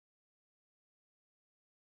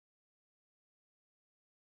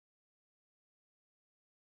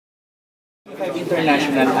TV5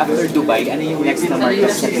 International, after Dubai, ano yung next na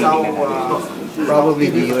market sa tinitingnan natin?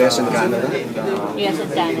 Probably the US and Canada. US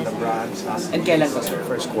and Canada. And kailan pa, sir?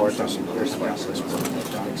 First quarter. First quarter.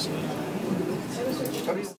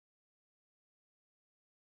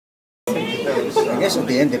 I guess at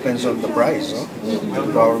the end depends on the price. No?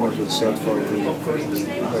 The government will set for the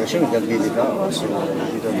version that we did out, so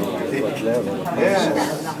we don't know what level. So we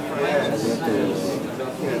have to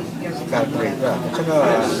calculate that. At saka,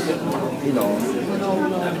 you know,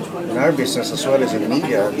 in our business as well as in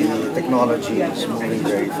media, the technology is moving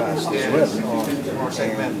very fast as well.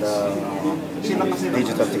 And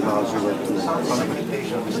digital technology were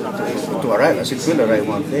to arrive, as it will arrive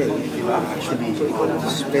one day, actually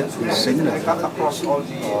split the signal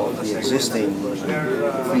of the existing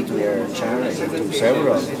free-to-air channels into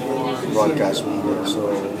several broadcast media.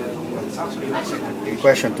 So the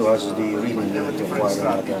question to us is, do you really need to acquire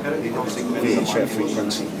another VHF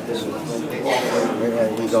frequency? So,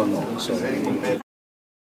 we don't know. So